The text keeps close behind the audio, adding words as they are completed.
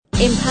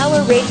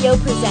Empower Radio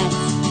presents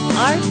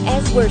Art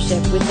as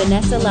Worship with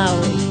Vanessa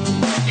Lowry.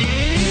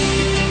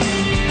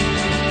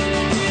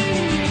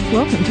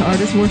 Welcome to Art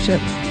as Worship.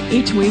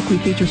 Each week we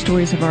feature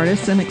stories of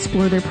artists and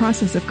explore their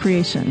process of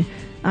creation.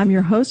 I'm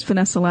your host,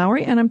 Vanessa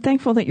Lowry, and I'm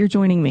thankful that you're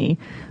joining me.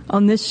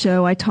 On this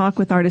show, I talk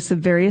with artists of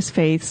various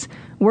faiths,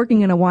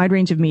 working in a wide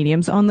range of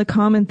mediums, on the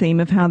common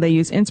theme of how they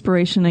use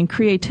inspiration and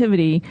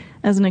creativity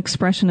as an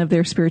expression of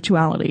their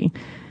spirituality.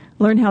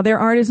 Learn how their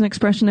art is an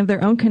expression of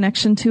their own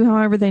connection to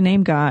however they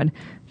name God,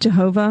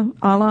 Jehovah,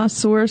 Allah,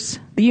 Source,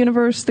 the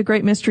universe, the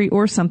great mystery,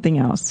 or something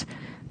else.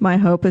 My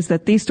hope is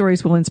that these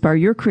stories will inspire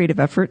your creative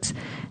efforts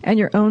and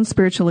your own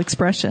spiritual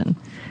expression.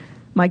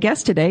 My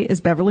guest today is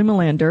Beverly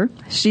Melander.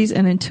 She's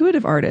an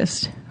intuitive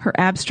artist. Her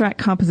abstract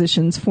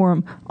compositions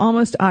form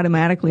almost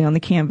automatically on the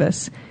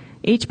canvas.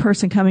 Each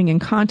person coming in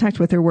contact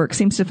with her work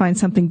seems to find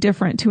something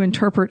different to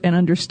interpret and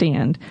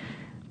understand.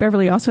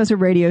 Beverly also has a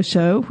radio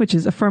show, which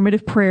is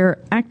Affirmative Prayer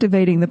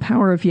Activating the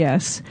Power of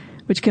Yes,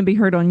 which can be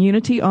heard on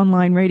Unity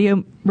Online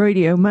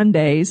Radio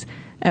Mondays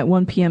at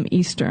 1 p.m.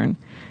 Eastern.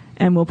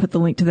 And we'll put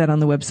the link to that on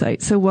the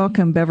website. So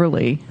welcome,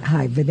 Beverly.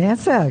 Hi,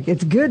 Vanessa.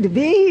 It's good to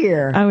be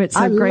here. Oh, it's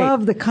so great. I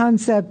love the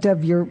concept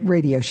of your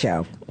radio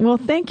show. Well,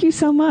 thank you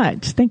so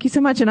much. Thank you so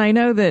much. And I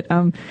know that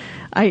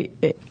I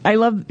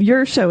love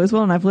your show as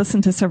well, and I've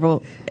listened to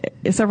several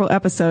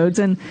episodes,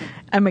 and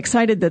I'm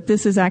excited that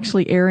this is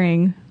actually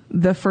airing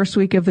the first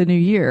week of the new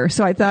year.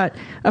 So I thought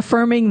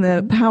affirming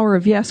the power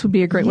of yes would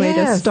be a great way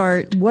to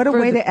start. What a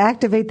way to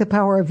activate the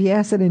power of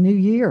yes in a new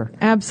year.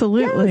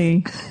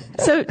 Absolutely. Yes.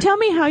 So tell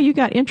me how you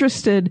got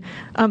interested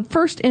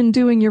first in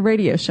doing your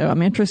radio show.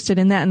 I'm interested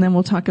in that, and then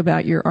we'll talk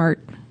about your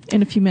art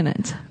in a few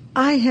minutes.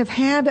 I have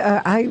had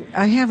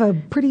I have a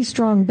pretty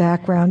strong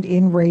background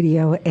in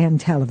radio and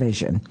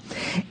television,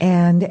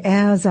 and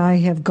as I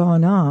have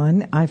gone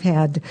on, I've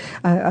had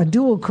a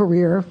dual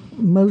career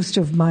most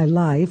of my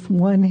life.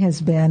 One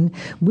has been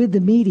with the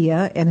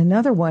media, and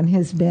another one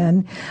has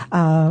been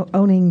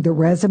owning the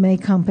resume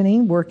company,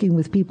 working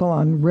with people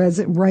on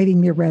writing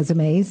their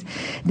resumes.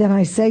 Then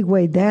I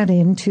segued that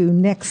into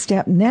Next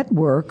Step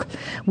Network,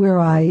 where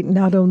I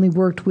not only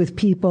worked with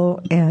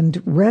people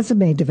and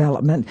resume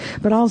development,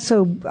 but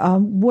also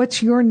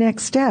what's your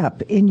next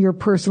step in your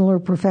personal or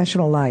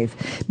professional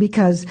life?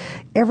 Because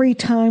every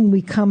time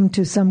we come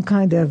to some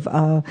kind of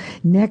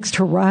next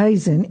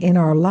horizon in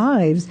our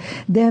lives,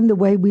 then the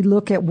way we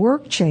look at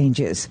work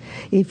changes.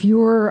 If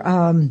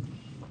you've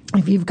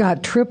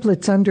got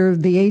triplets under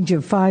the age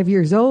of 5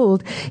 years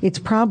old, it's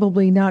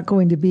probably not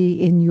going to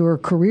be in your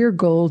career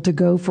goal to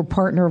go for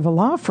partner of a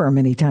law firm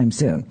anytime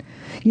soon.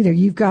 You know,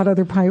 you've got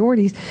other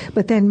priorities,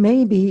 but then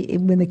maybe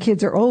when the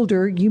kids are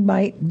older, you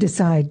might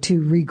decide to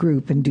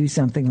regroup and do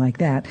something like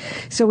that.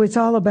 So it's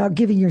all about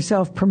giving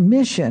yourself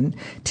permission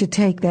to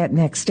take that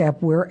next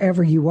step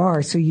wherever you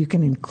are so you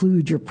can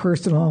include your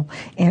personal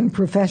and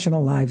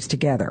professional lives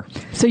together.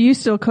 So you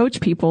still coach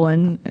people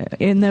in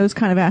those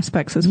kind of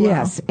aspects as well?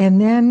 Yes.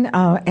 And then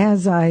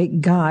as I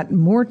got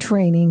more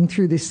training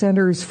through the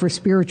Centers for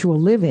Spiritual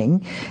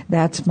Living,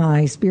 that's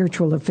my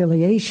spiritual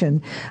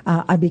affiliation,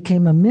 I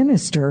became a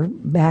minister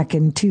back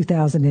in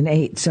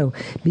 2008. So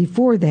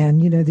before then,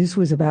 you know, this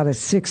was about a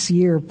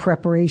 6-year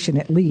preparation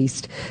at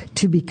least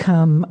to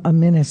become a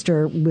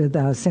minister with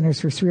Centers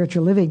for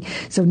Spiritual Living.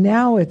 So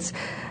now it's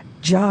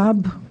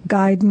job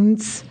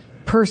guidance,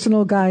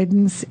 personal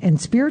guidance, and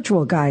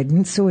spiritual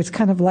guidance. So it's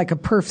kind of like a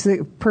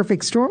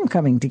perfect storm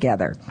coming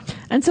together.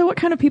 And so what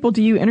kind of people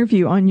do you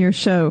interview on your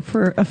show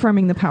for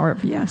Affirming the Power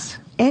of Yes?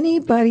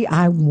 Anybody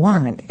I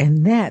want,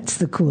 and that's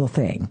the cool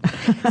thing.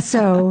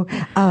 So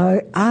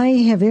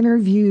I have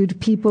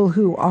interviewed people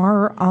who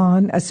are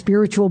on a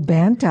spiritual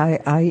bent.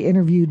 I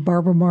interviewed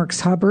Barbara Marx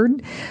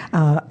Hubbard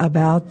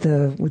about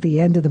the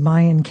end of the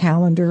Mayan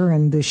calendar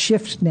and the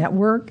Shift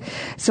Network.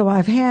 So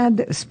I've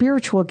had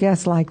spiritual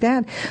guests like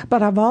that,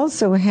 but I've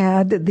also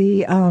had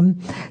the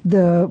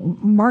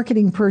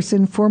marketing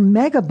person for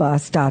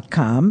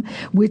Megabus.com,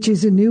 which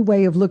is a new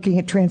way of looking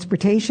at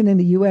transportation in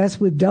the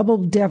U.S. with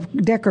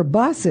double-decker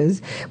buses,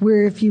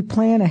 where if you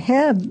plan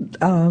ahead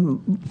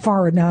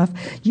far enough,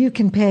 you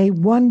can pay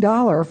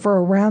 $1 for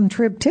a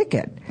round-trip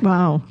ticket.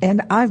 Wow.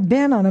 And I've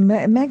been on a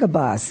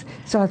Megabus.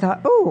 So I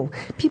thought,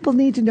 people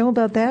need to know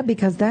about that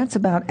because that's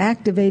about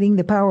activating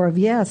the power of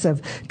yes,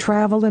 of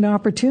travel and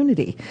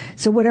opportunity.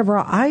 So whatever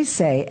I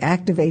say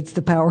activates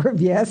the power of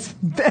yes,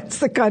 that's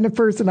the kind of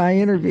person I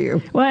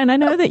interview. Well, and I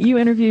know that you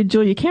interviewed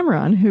Julia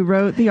Cameron, who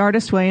wrote The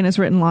Artist Way and has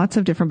written lots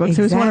of different books.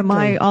 Exactly. It was one of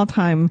my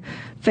all-time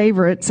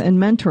favorites and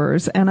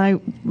mentors, and I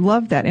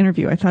loved that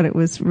interview. I thought it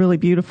was really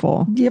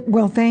beautiful. Yeah,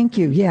 well, thank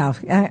you. Yeah,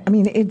 I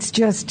mean, it's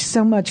just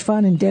so much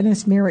fun. And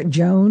Dennis Merritt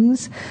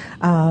Jones,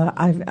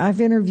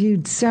 I've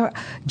interviewed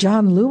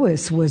John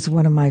Lewis was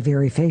one of my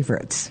very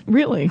favorites.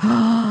 Really?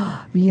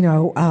 You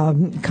know,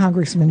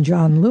 Congressman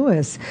John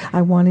Lewis.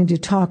 I wanted to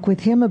talk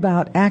with him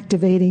about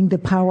activating the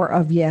power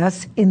of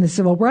yes in the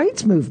civil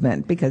rights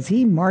movement because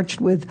he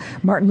marched with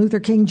Martin Luther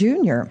King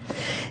Jr.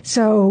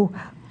 So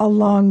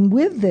along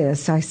with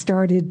this, I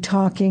started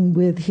talking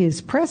with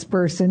his press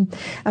person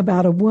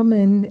about a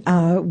woman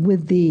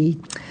with the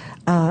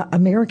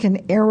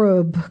American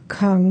Arab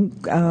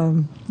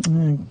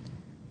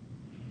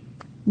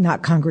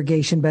not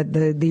congregation, but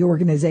the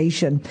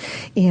organization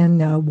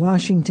in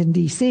Washington,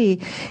 D.C.,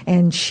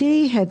 and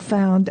she had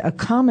found a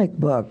comic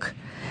book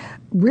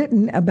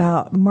written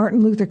about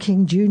Martin Luther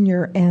King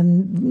Jr.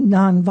 and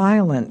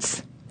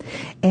nonviolence.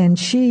 And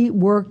she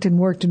worked and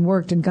worked and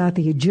worked and got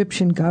the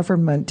Egyptian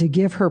government to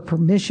give her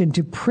permission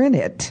to print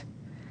it.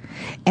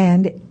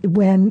 And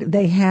when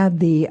they had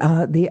the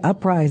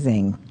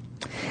uprising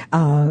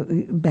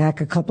back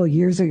a couple of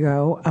years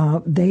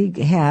ago, they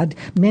had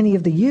many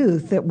of the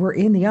youth that were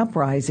in the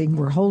uprising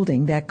were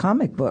holding that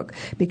comic book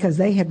because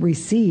they had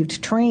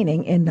received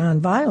training in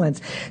nonviolence.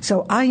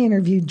 So I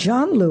interviewed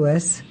John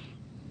Lewis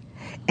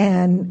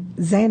and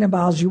Zainab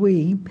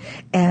Al-Jawi,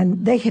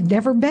 and they had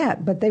never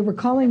met, but they were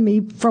calling me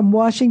from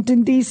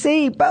Washington,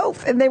 D.C.,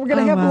 both, and they were going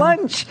to have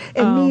lunch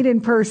and meet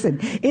in person.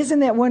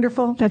 Isn't that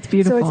wonderful? That's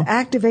beautiful. So it's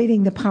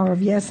activating the power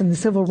of yes and the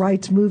civil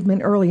rights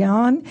movement early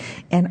on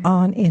and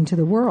on into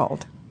the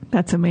world.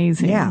 That's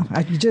amazing. Yeah,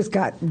 I just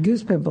got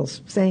goose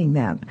pimples saying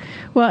that.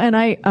 Well, and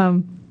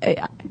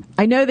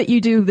I know that you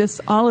do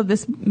all of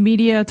this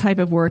media type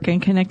of work and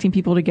connecting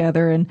people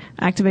together and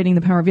activating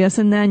the power of yes,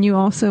 and then you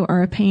also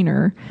are a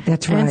painter.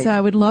 That's right. And so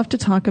I would love to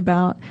talk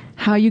about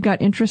how you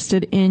got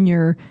interested in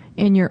your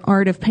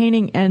art of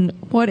painting and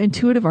what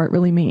intuitive art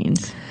really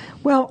means.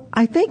 Well,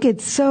 I think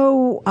it's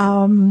so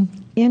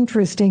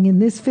interesting,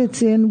 and this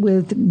fits in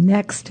with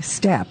next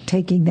step,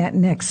 taking that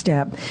next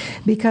step,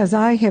 because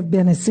I have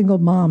been a single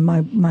mom.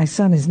 My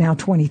son is now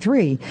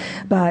 23,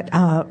 but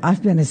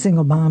I've been a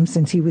single mom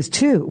since he was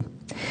 2.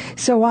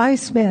 So I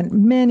spent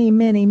many,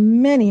 many,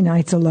 many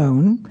nights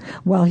alone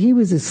while he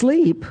was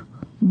asleep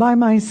by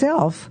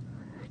myself,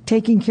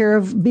 taking care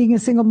of being a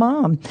single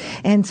mom.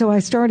 And so I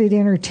started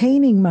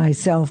entertaining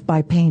myself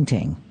by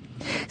painting.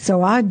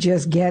 So I'd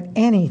just get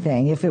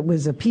anything. If it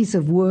was a piece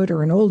of wood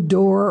or an old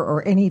door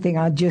or anything,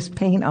 I'd just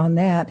paint on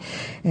that.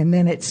 And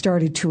then it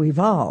started to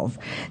evolve.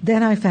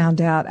 Then I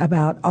found out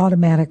about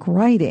automatic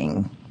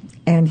writing.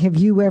 And have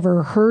you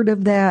ever heard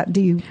of that?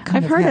 Do you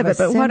I've heard of it,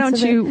 but why don't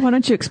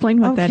you explain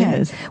what that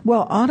is?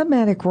 Well,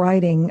 automatic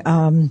writing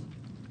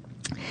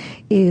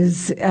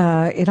is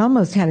it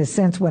almost had a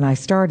sense when I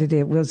started.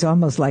 It was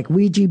almost like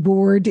Ouija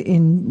board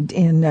in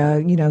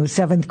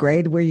 7th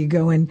grade, where you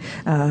go in,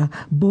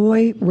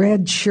 boy,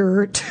 red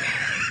shirt.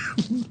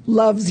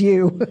 Loves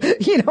you.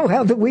 You know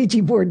how the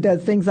Ouija board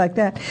does things like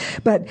that.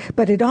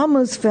 But it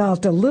almost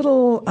felt a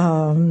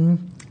little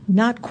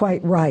not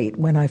quite right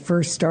when I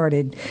first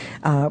started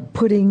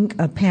putting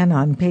a pen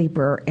on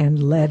paper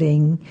and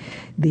letting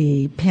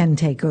the pen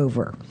take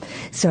over.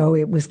 So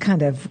it was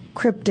kind of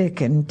cryptic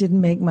and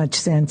didn't make much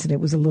sense, and it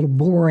was a little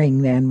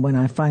boring then when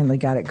I finally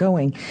got it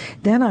going.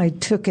 Then I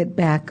took it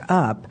back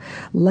up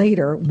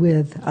later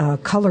with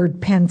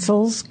colored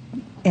pencils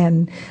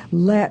and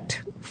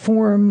let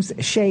forms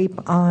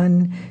shape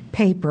on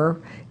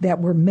paper that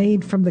were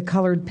made from the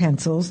colored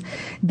pencils.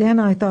 Then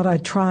I thought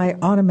I'd try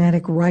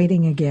automatic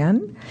writing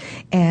again,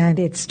 and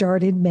it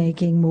started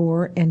making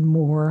more and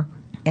more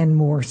and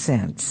more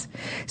sense.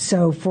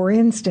 So, for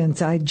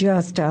instance, I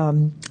just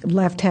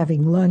left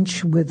having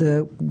lunch with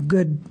a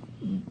good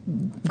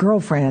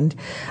girlfriend,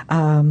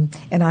 and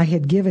I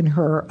had given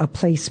her a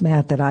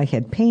placemat that I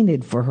had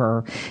painted for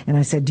her, and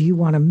I said, do you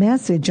want a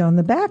message on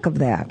the back of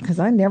that? Because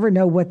I never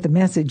know what the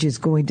message is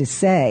going to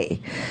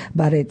say,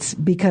 but it's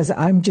because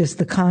I'm just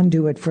the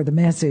conduit for the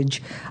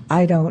message.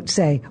 I don't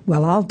say,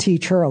 well, I'll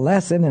teach her a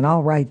lesson and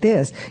I'll write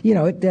this.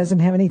 It doesn't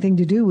have anything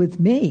to do with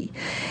me.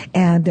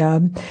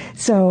 And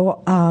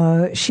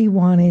so she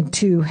wanted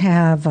to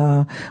have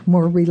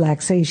more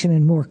relaxation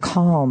and more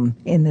calm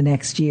in the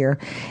next year,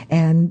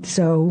 and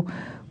so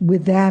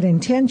with that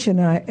intention,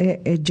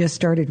 it just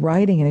started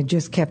writing, and it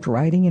just kept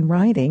writing and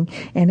writing.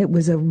 And it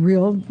was a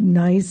real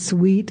nice,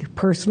 sweet,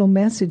 personal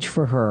message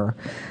for her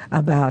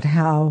about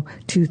how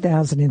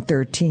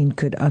 2013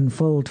 could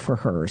unfold for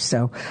her.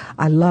 So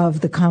I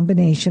love the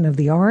combination of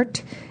the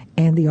art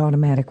and the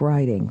automatic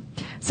writing.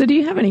 So do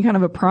you have any kind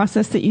of a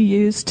process that you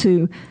use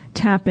to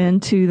tap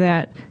into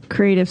that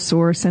creative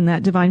source and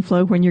that divine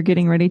flow when you're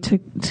getting ready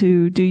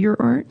to do your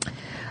art?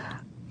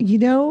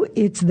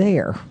 It's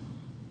there.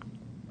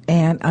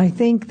 And I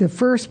think the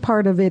first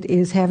part of it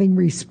is having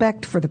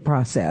respect for the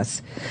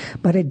process.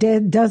 But it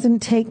doesn't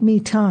take me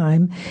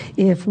time.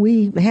 If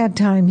we had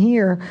time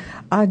here,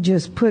 I'd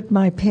just put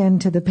my pen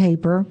to the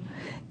paper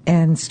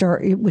and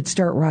it would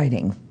start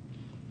writing.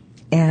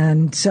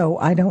 And so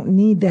I don't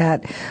need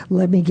that.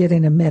 Let me get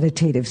in a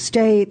meditative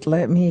state.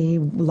 Let me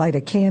light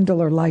a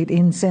candle or light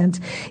incense.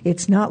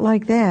 It's not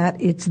like that.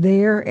 It's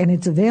there and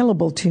it's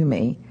available to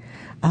me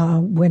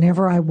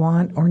whenever I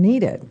want or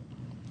need it.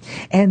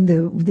 And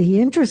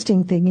the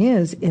interesting thing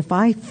is, if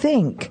I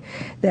think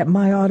that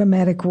my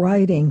automatic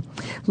writing,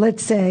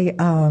 let's say,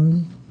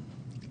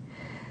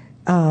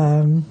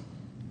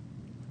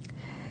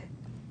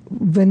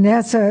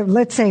 Vanessa,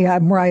 let's say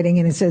I'm writing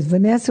and it says,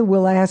 Vanessa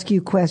will ask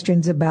you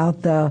questions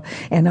about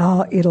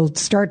it'll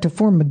start to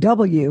form a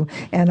W,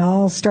 and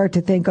I'll start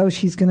to think, oh,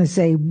 it's going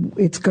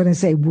to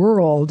say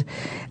world.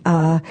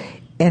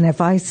 And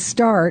if I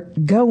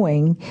start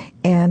going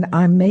and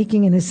I'm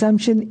making an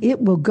assumption,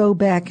 it will go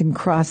back and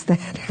cross that,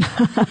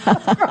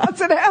 cross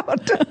it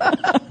out.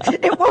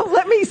 It won't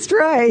let me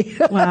stray.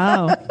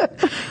 Wow.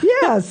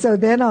 Yeah. So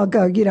then I'll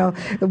go,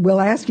 we'll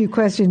ask you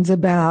questions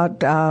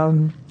about,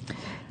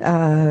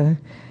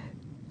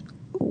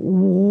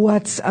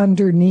 what's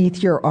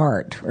underneath your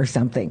art or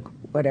something,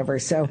 whatever.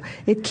 So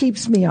it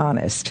keeps me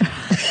honest.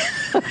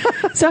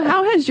 So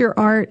how has your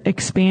art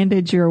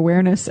expanded your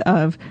awareness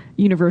of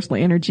universal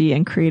energy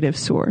and creative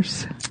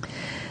source?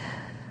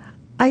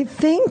 I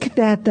think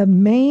that the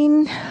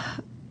main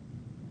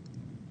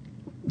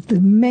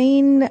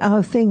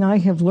thing I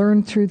have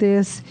learned through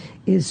this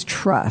is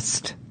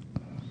trust,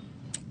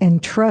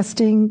 and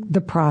trusting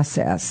the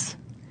process.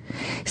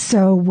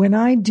 So when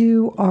I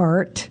do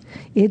art,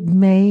 it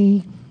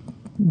may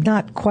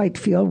not quite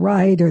feel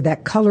right, or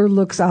that color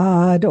looks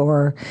odd,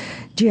 or,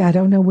 gee, I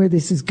don't know where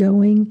this is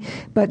going,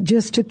 but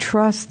just to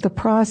trust the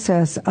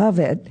process of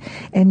it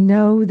and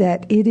know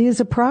that it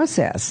is a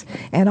process,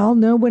 and I'll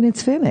know when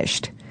it's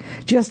finished.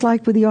 Just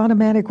like with the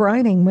automatic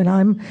writing, when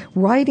I'm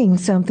writing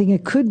something,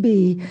 it could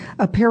be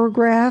a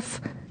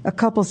paragraph, a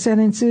couple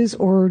sentences,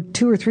 or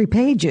 2 or 3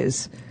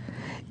 pages,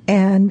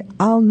 and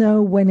I'll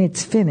know when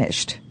it's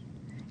finished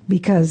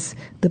because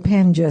the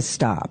pen just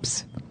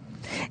stops.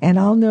 And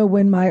I'll know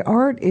when my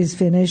art is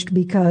finished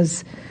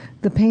because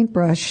the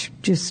paintbrush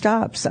just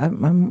stops.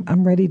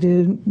 I'm ready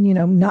to,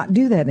 not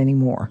do that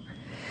anymore.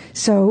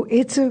 So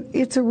it's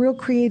a real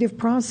creative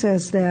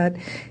process that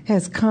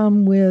has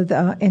come with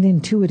an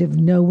intuitive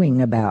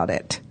knowing about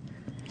it.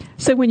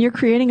 So when you're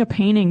creating a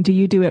painting, do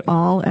you do it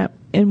all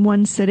in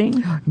one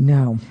sitting?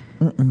 No.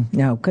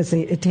 No, because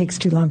it takes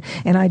too long.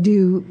 And I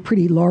do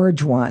pretty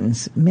large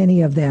ones.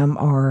 Many of them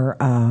are,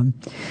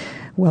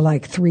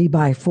 like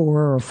 3x4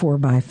 or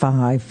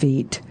 4x5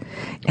 feet.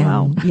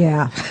 And, wow.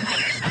 Yeah.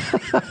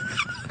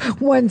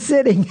 One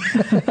sitting.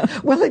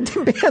 Well, it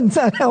depends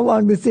on how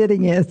long the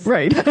sitting is.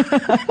 Right.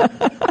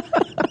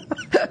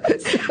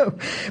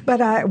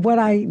 What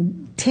I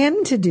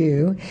tend to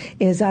do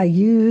is I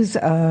use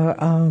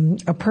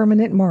a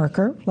permanent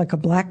marker, like a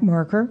black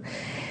marker,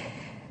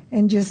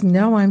 and just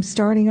know I'm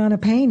starting on a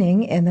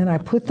painting, and then I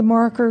put the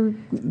marker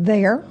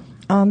there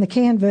on the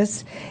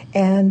canvas,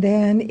 and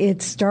then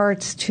it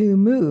starts to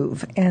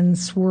move and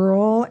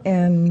swirl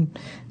and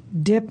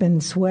dip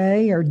and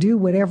sway or do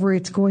whatever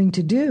it's going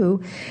to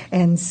do.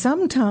 And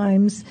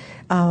sometimes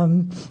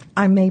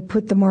I may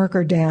put the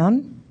marker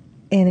down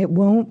and it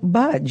won't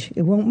budge,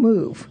 it won't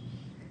move.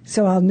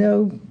 So I'll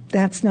know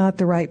that's not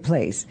the right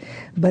place.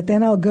 But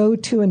then I'll go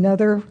to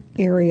another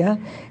area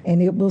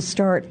and it will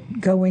start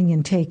going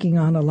and taking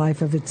on a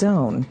life of its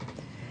own.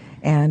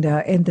 And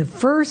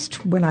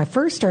when I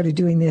first started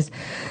doing this,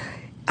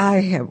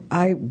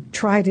 I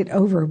tried it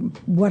over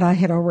what I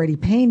had already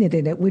painted,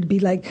 and it would be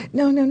like,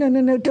 no,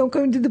 don't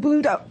go into the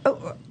blue.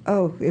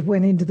 Oh, it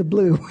went into the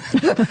blue.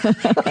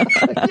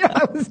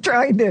 I was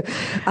trying to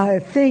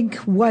think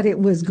what it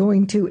was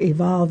going to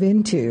evolve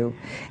into,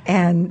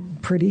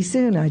 and pretty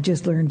soon I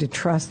just learned to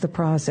trust the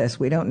process.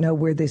 We don't know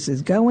where this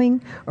is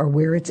going or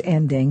where it's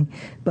ending,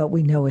 but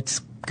we know it's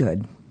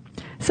good.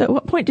 So at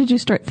what point did you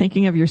start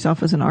thinking of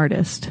yourself as an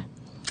artist?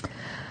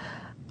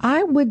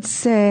 I would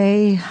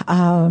say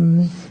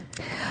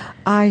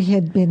I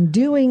had been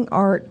doing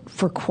art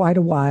for quite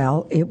a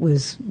while. It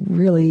was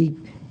really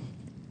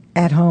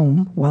at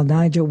home while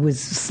Nigel was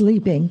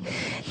sleeping.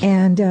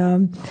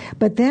 And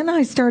but then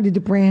I started to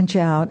branch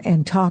out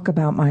and talk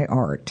about my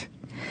art.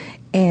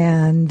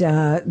 And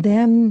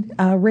then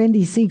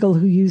Randy Siegel,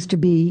 who used to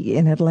be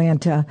in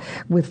Atlanta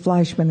with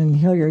Fleischman and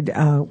Hilliard,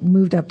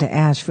 moved up to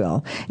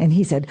Asheville. And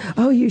he said,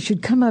 oh, you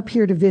should come up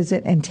here to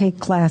visit and take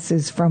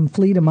classes from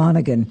Fleeta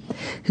Monaghan,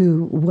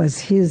 who was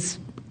his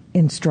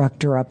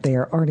instructor up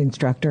there, art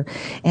instructor.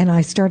 And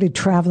I started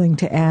traveling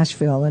to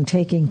Asheville and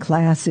taking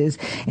classes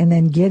and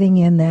then getting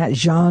in that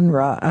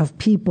genre of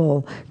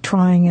people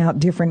trying out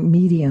different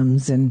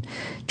mediums and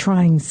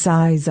trying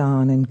size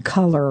on and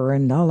color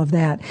and all of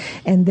that.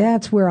 And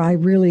that's where I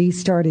really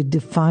started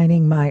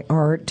defining my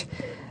art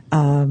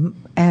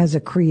as a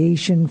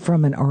creation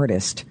from an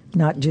artist,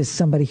 not just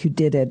somebody who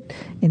did it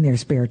in their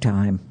spare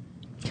time.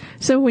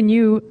 So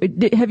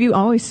have you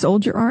always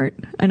sold your art?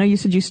 I know you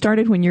said you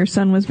started when your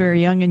son was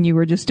very young and you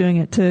were just doing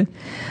it to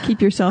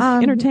keep yourself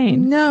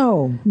entertained.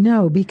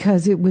 No,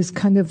 because it was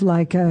kind of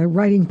like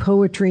writing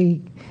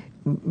poetry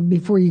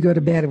before you go to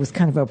bed. It was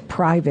kind of a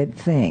private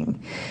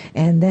thing.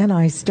 And then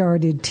I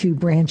started to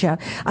branch out.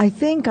 I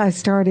think I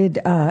started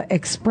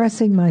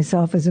expressing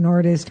myself as an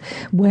artist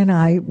when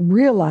I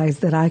realized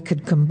that I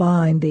could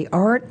combine the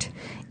art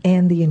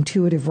and the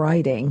intuitive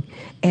writing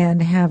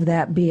and have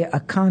that be a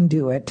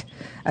conduit,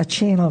 a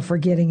channel for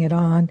getting it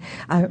on.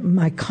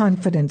 My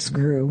confidence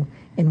grew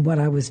in what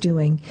I was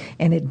doing,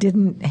 and it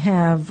didn't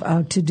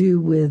have to do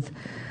with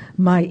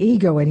my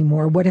ego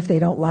anymore. What if they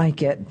don't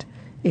like it?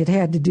 It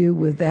had to do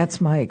with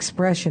that's my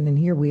expression, and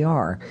here we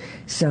are.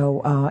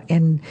 So,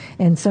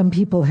 and some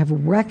people have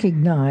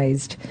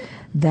recognized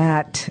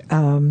that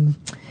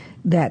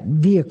that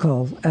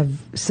vehicle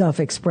of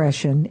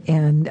self-expression.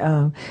 And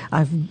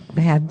I've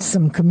had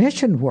some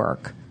commissioned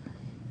work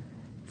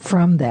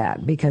from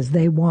that because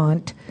they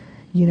want,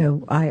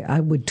 I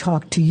would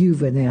talk to you,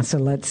 Vanessa,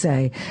 let's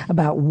say,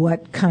 about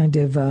what kind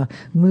of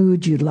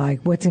mood you'd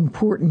like, what's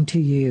important to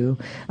you,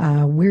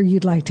 where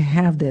you'd like to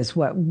have this,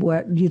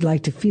 what you'd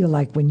like to feel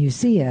like when you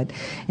see it.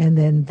 And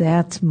then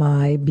that's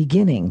my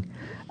beginning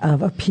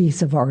of a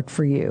piece of art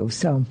for you.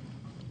 So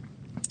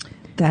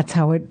that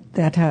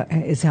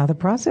is how the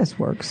process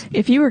works.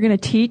 If you were going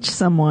to teach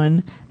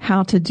someone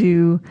how to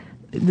do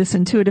this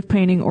intuitive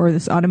painting or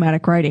this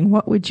automatic writing,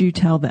 what would you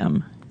tell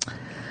them?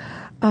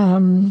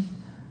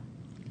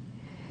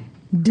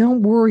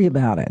 Don't worry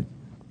about it,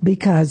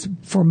 because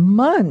for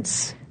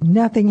months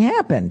nothing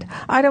happened.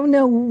 I don't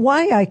know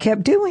why I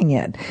kept doing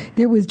it.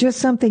 There was just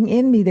something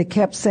in me that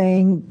kept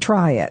saying,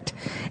 try it.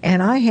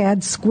 And I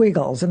had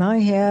squiggles and I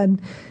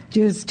had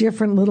just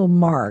different little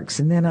marks.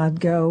 And then I'd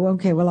go,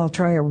 okay, well, I'll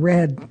try a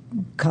red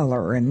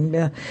color.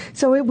 And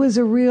so it was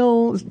a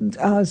real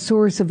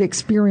source of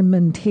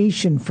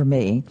experimentation for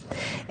me.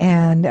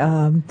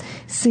 And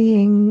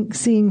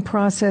seeing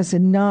process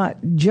and not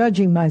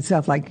judging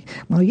myself like,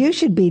 well, you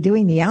should be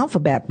doing the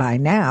alphabet by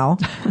now.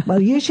 Well,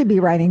 you should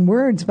be writing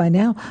words by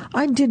now.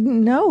 I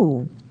didn't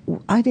know.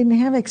 I didn't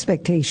have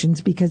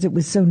expectations because it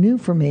was so new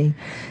for me.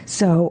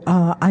 So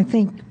I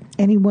think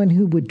anyone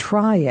who would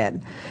try it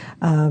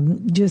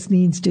just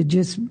needs to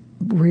just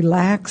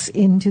relax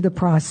into the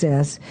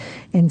process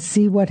and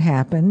see what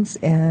happens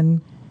and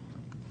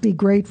be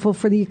grateful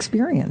for the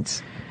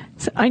experience.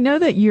 So I know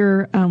that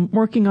you're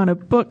working on a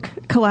book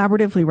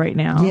collaboratively right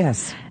now.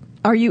 Yes.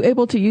 Are you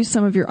able to use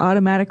some of your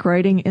automatic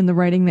writing in the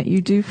writing that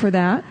you do for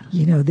that?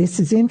 This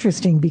is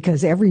interesting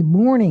because every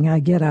morning I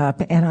get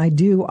up and I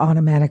do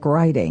automatic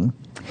writing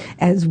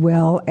as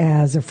well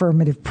as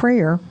affirmative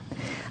prayer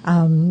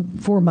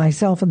for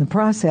myself in the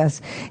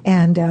process.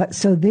 And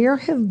so there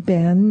have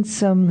been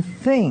some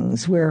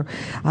things where,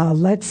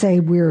 let's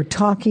say we're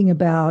talking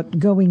about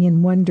going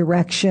in one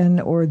direction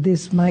or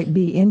this might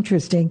be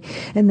interesting,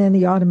 and then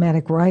the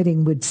automatic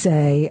writing would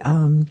say,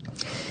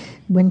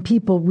 when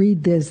people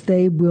read this,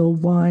 they will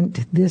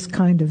want this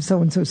kind of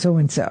so-and-so,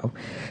 so-and-so.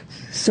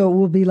 So it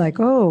will be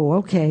like, oh,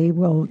 okay,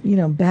 well,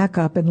 back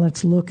up and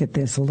let's look at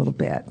this a little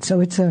bit.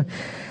 So it's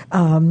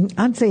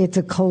I'd say it's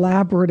a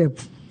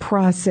collaborative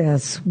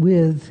process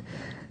with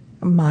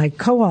my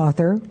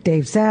co-author,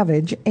 Dave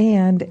Savage,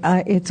 and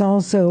it's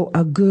also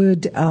a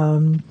good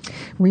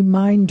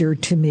reminder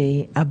to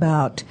me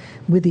about,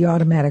 with the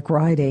automatic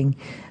writing,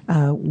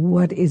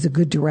 what is a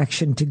good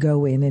direction to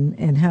go in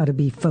and how to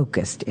be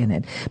focused in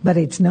it. But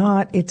it's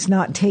not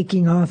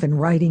taking off and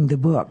writing the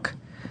book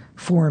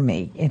for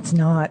me. It's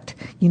not,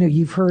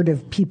 you've heard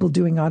of people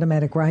doing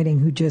automatic writing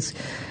who just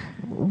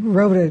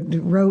wrote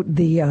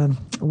the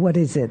what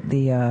is it,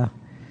 the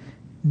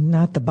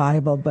not the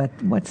Bible, but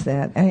what's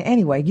that?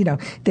 Anyway,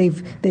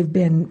 they've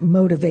been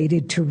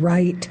motivated to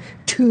write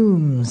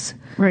tombs,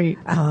 right?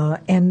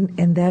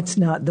 And that's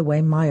not the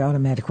way my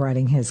automatic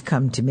writing has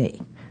come to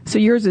me. So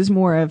yours is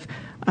more of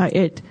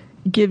it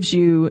gives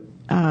you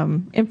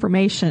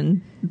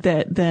information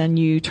that then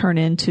you turn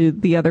into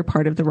the other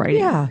part of the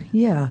writing.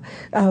 Yeah.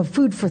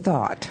 Food for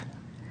thought.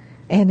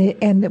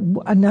 And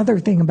another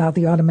thing about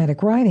the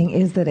automatic writing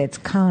is that it's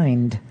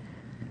kind.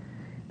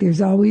 There's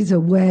always a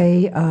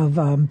way of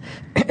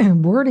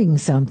wording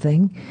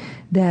something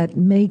that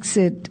makes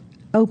it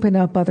open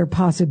up other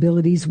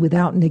possibilities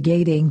without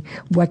negating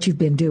what you've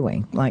been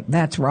doing. Like,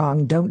 that's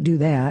wrong, don't do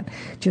that.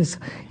 Just,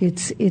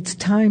 it's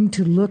time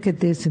to look at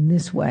this in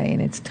this way,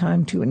 and it's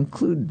time to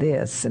include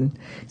this. And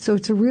so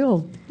it's a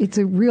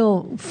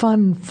real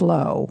fun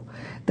flow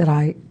that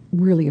I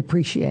really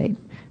appreciate.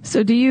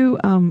 So do you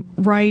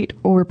write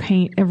or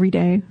paint every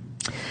day?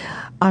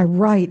 I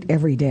write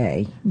every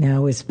day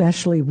now,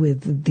 especially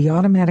with the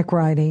automatic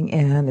writing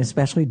and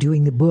especially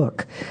doing the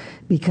book,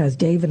 because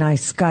Dave and I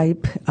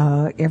Skype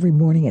every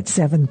morning at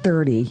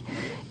 7:30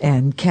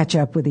 and catch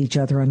up with each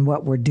other on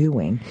what we're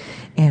doing.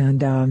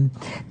 And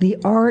the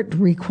art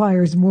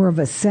requires more of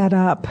a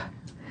setup.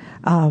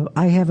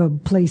 I have a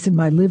place in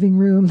my living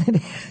room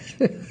that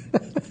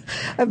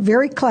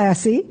very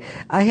classy.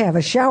 I have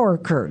a shower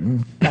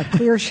curtain, a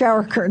clear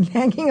shower curtain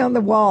hanging on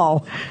the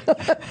wall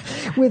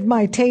with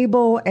my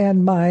table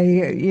and my,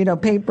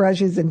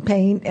 paintbrushes and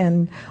paint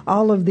and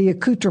all of the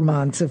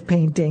accoutrements of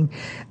painting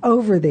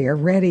over there,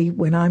 ready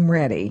when I'm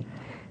ready.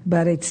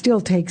 But it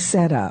still takes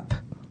setup.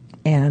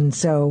 And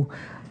so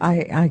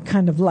I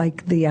kind of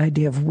like the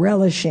idea of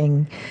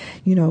relishing,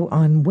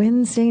 on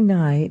Wednesday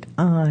night,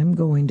 I'm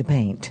going to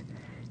paint.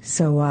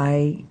 So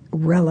I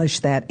relish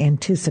that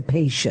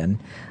anticipation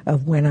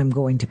of when I'm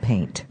going to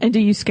paint. And do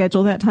you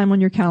schedule that time on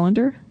your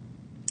calendar?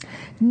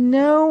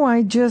 No,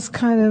 I just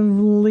kind of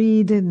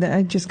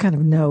I just kind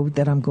of know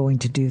that I'm going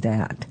to do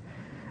that.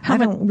 I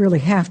don't really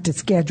have to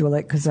schedule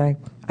it because I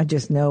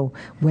just know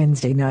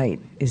Wednesday night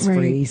is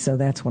free, so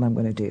that's what I'm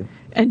going to do.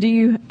 And do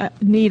you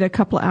need a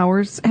couple of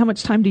hours? How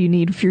much time do you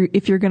need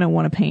if you're going to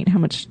want to paint?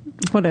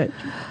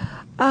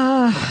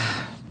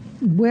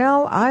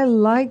 Well, I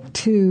like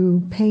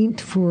to paint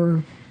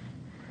for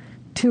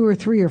 2 or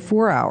 3 or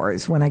 4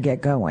 hours when I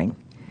get going.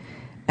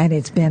 And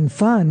it's been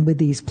fun with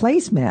these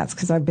placemats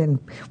because I've been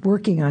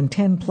working on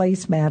 10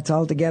 placemats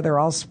all together,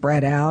 all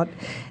spread out,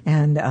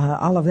 and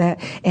all of that.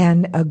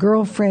 And a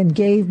girlfriend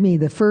gave me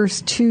the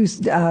first 2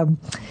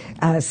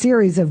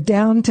 series of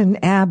Downton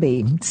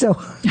Abbey. So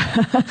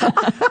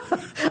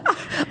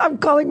I'm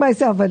calling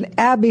myself an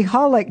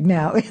Abbey-holic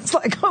now. It's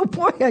like, oh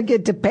boy, I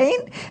get to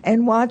paint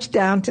and watch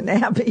Downton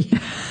Abbey.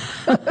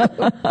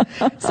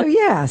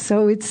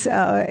 So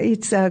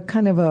it's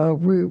kind of a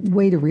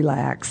way to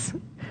relax.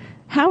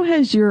 How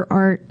has your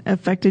art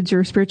affected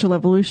your spiritual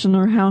evolution,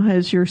 or how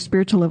has your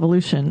spiritual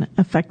evolution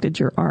affected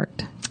your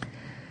art?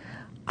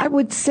 I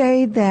would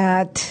say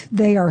that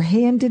they are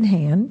hand in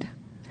hand.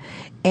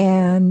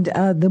 And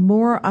the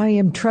more I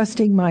am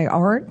trusting my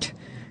art,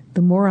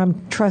 the more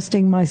I'm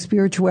trusting my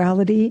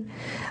spirituality.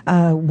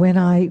 When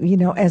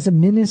as a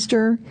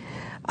minister,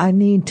 I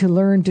need to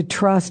learn to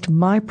trust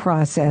my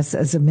process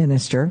as a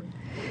minister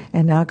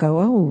and not go,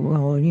 oh,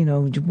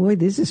 well, boy,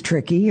 this is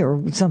tricky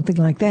or something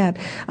like that.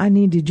 I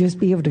need to just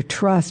be able to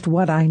trust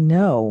what I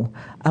know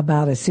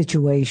about a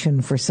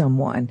situation for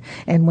someone.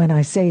 And when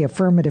I say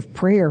affirmative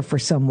prayer for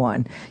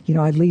someone,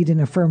 I lead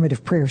an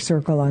affirmative prayer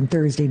circle on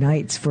Thursday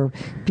nights for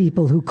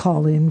people who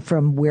call in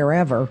from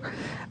wherever,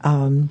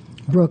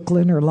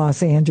 Brooklyn or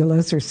Los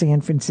Angeles or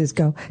San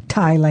Francisco,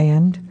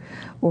 Thailand,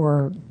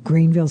 or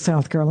Greenville,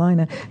 South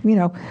Carolina.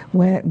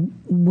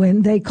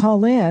 When they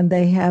call in,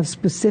 they have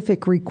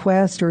specific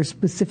requests or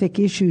specific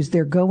issues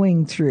they're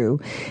going through,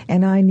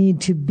 and I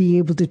need to be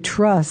able to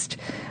trust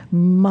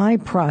my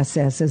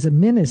process as a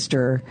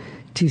minister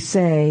to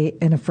say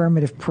an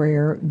affirmative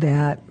prayer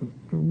that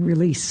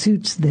really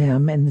suits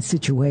them and the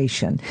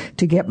situation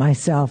to get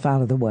myself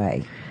out of the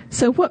way.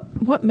 So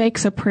what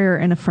makes a prayer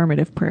an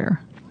affirmative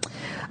prayer?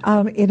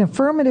 An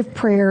affirmative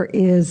prayer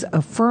is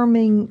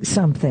affirming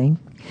something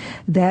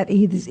that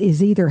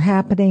is either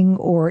happening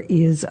or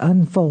is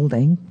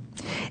unfolding,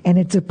 and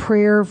it's a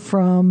prayer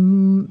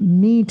from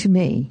me to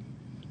me.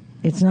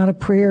 It's not a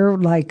prayer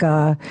like,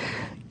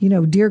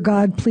 dear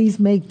God, please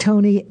make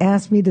Tony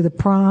ask me to the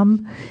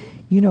prom.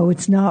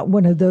 It's not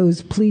one of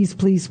those please,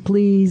 please,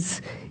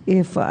 please.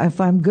 If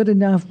I'm good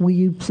enough, will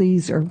you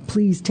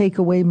please take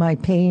away my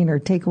pain or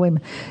take away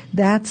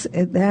that's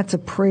a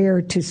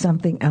prayer to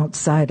something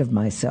outside of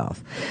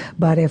myself.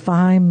 But if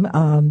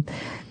I'm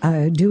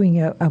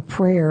doing a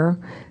prayer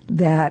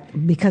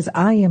that, because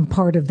I am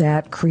part of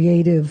that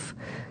creative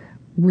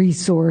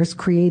resource,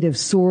 creative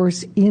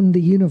source in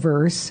the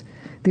universe,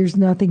 there's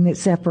nothing that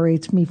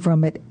separates me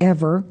from it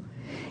ever.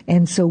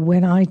 And so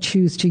when I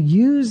choose to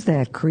use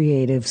that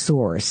creative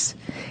source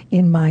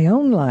in my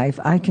own life,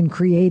 I can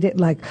create it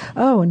like,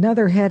 oh,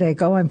 another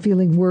headache. Oh, I'm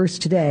feeling worse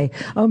today.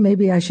 Oh,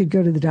 maybe I should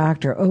go to the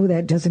doctor. Oh,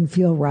 that doesn't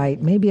feel right.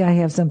 Maybe I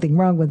have something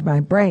wrong with my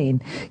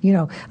brain.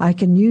 I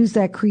can use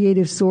that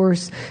creative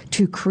source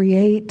to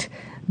create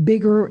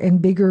bigger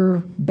and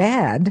bigger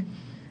bad.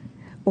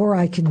 Or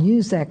I can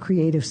use that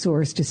creative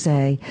source to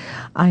say,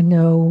 I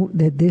know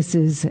that this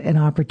is an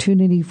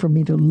opportunity for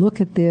me to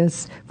look at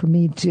this, for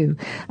me to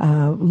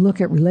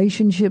look at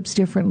relationships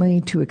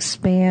differently, to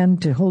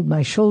expand, to hold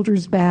my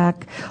shoulders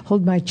back,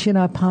 hold my chin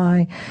up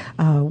high,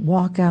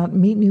 walk out,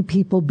 meet new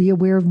people, be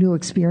aware of new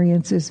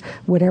experiences,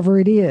 whatever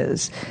it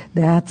is.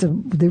 That's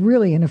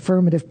really an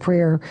affirmative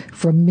prayer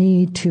from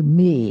me to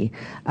me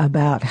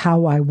about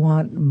how I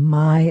want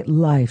my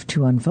life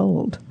to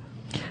unfold.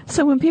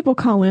 So when people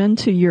call in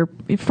to your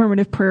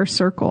affirmative prayer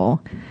circle,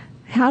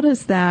 how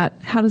does that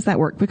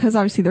work? Because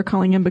obviously they're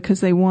calling in because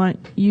they want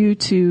you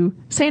to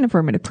say an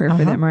affirmative prayer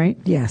for them, right?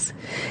 Yes.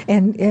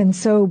 And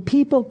so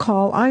people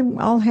call,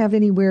 I'll have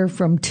anywhere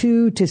from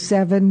 2 to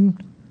 7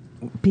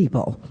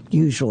 people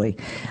usually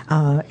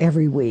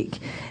every week.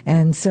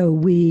 And so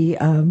we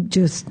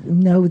just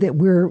know that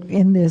we're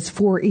in this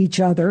for each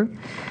other,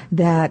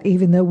 that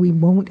even though we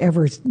won't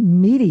ever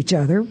meet each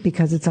other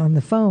because it's on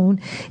the phone,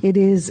 it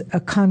is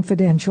a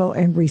confidential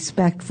and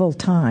respectful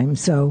time.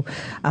 So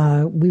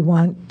we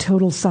want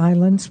total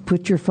silence.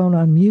 Put your phone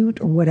on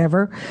mute or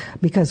whatever,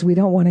 because we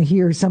don't want to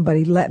hear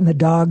somebody letting the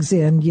dogs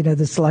in,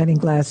 the sliding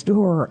glass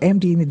door, or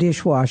emptying the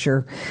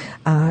dishwasher.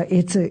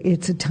 It's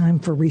a time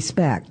for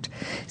respect.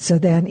 So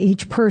then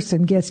each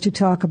person gets to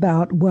talk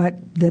about what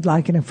they'd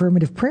like an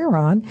affirmative prayer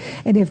on.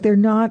 And if they're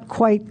not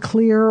quite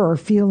clear or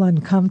feel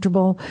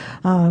uncomfortable,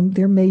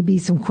 there may be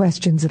some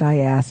questions that I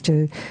ask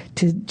to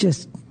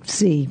just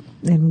see.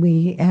 And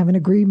we have an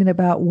agreement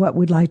about what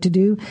we'd like to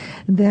do.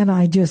 And then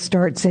I just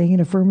start saying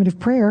an affirmative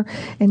prayer.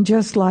 And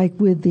just like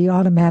with the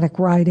automatic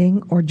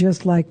writing, or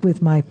just like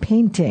with my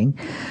painting,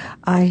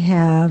 I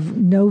have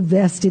no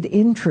vested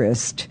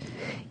interest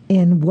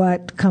in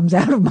what comes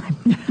out of my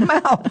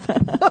mouth.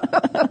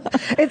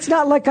 It's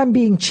not like I'm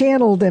being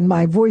channeled and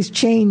my voice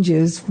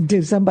changes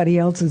to somebody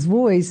else's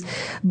voice,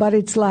 but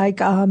it's like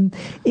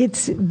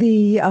it's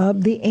the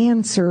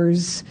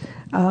answers,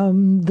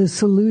 the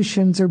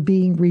solutions are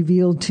being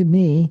revealed to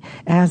me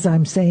as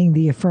I'm saying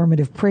the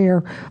affirmative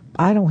prayer.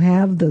 I don't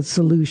have the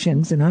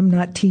solutions, and I'm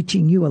not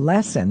teaching you a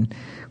lesson.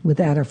 with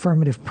that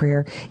affirmative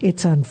prayer,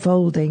 it's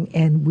unfolding,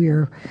 and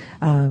we're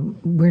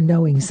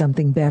knowing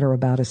something better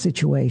about a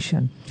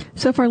situation.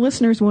 So if our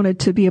listeners wanted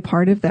to be a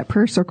part of that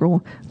prayer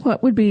circle,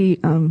 what would be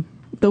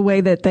the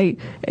way that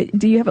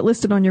do you have it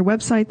listed on your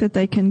website that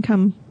they can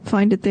come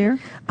find it there?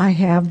 I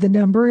have the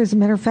number, as a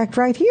matter of fact,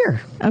 right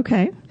here.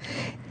 Okay.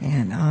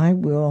 And I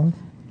will.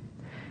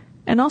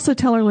 And also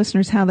tell our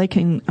listeners how they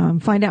can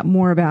find out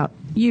more about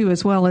you,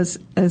 as well as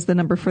the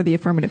number for the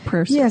affirmative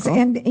prayer circle. Yes,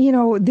 and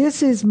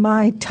this is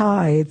my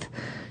tithe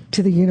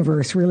to the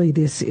universe. Really,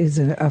 this is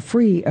a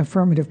free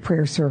affirmative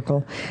prayer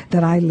circle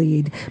that I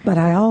lead, but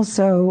I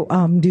also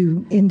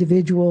do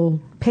individual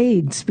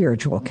paid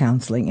spiritual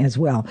counseling as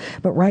well.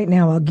 But right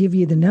now, I'll give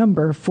you the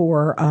number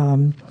for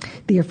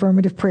the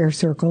affirmative prayer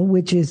circle,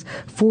 which is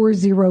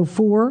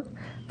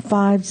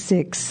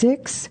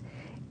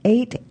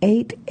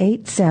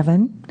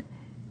 404-566-8887,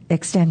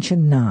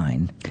 extension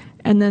 9.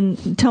 And then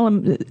tell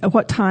them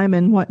what time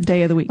and what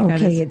day of the week that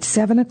is. Okay, it's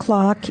 7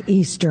 o'clock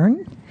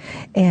Eastern.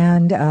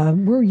 And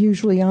we're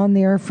usually on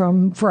there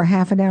for a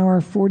half an hour,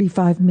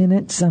 45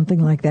 minutes, something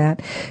like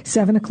that.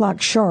 7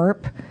 o'clock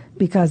sharp,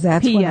 because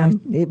that's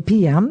PM. when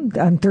PM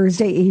on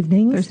Thursday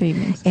evenings.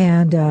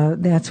 And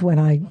that's when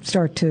I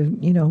start to,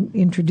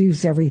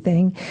 introduce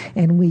everything,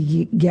 and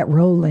we get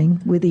rolling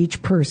with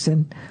each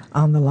person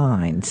on the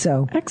line.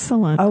 So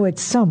excellent. Oh,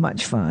 it's so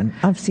much fun.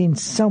 I've seen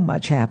so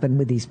much happen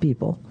with these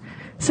people.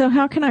 So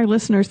how can our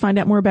listeners find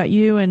out more about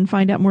you and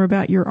find out more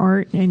about your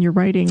art and your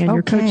writing and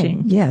your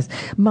coaching? Yes.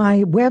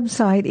 My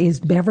website is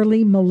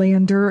Beverly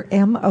Molander,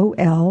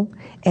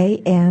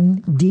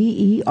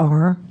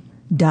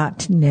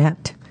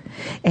 MOLANDER.net.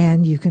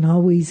 And you can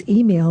always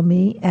email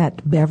me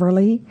at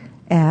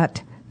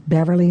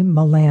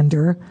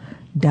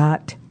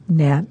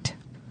beverly@beverlymolander.net.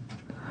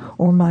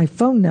 Or my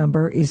phone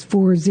number is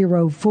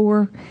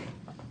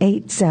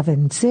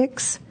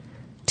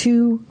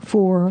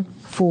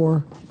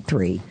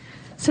 404-876-2443.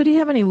 So do you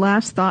have any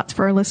last thoughts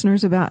for our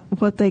listeners about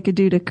what they could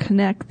do to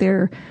connect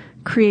their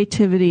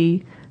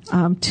creativity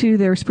to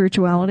their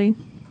spirituality?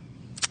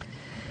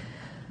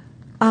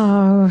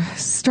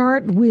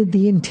 Start with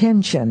the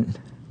intention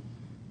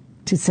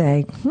to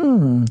say,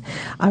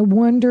 I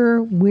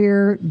wonder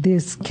where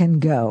this can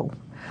go.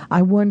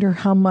 I wonder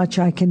how much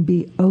I can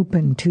be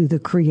open to the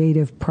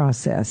creative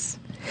process.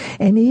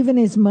 And even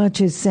as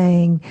much as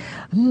saying,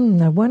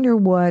 I wonder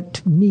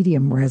what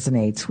medium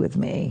resonates with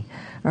me.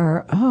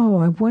 Or,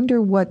 I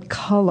wonder what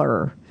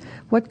color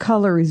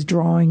is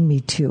drawing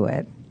me to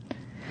it.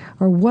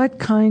 Or what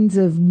kinds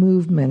of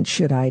movement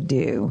should I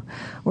do?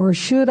 Or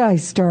should I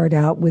start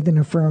out with an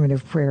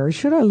affirmative prayer? Or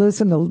should I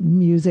listen to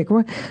music?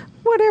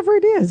 Whatever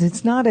it is.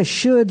 It's not a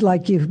should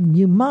like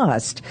you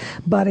must,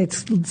 but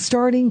it's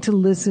starting to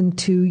listen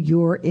to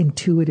your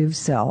intuitive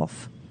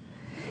self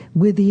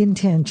with the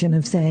intention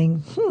of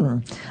saying,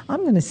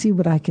 I'm going to see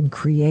what I can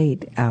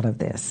create out of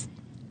this.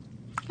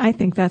 I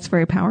think that's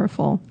very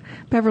powerful.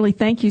 Beverly,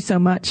 thank you so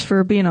much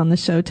for being on the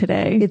show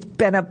today. It's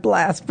been a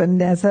blast,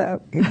 Vanessa.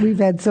 We've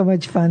had so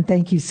much fun.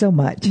 Thank you so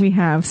much. We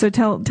have. So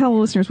tell the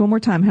listeners one more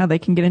time how they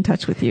can get in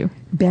touch with you.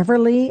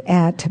 Beverly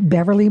at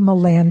Beverly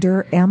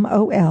Molander,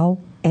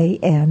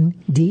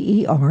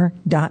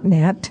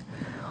 MOLANDER.net,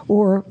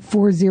 or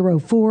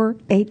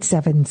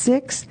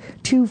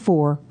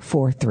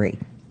 404-876-2443.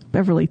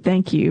 Beverly,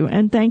 thank you.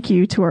 And thank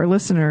you to our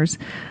listeners.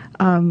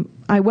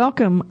 I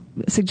welcome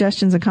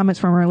suggestions and comments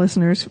from our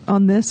listeners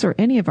on this or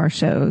any of our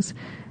shows.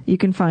 You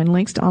can find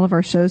links to all of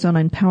our shows on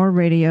Empower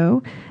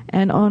Radio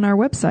and on our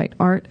website,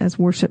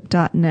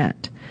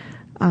 artasworship.net.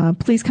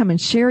 Please come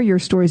and share your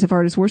stories of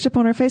Art as Worship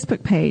on our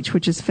Facebook page,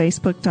 which is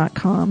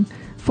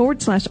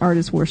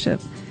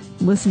facebook.com/artasworship.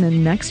 Listen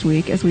in next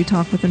week as we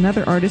talk with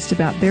another artist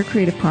about their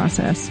creative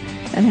process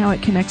and how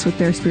it connects with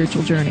their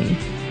spiritual journey.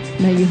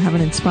 May you have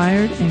an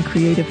inspired and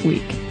creative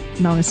week.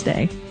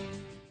 Namaste.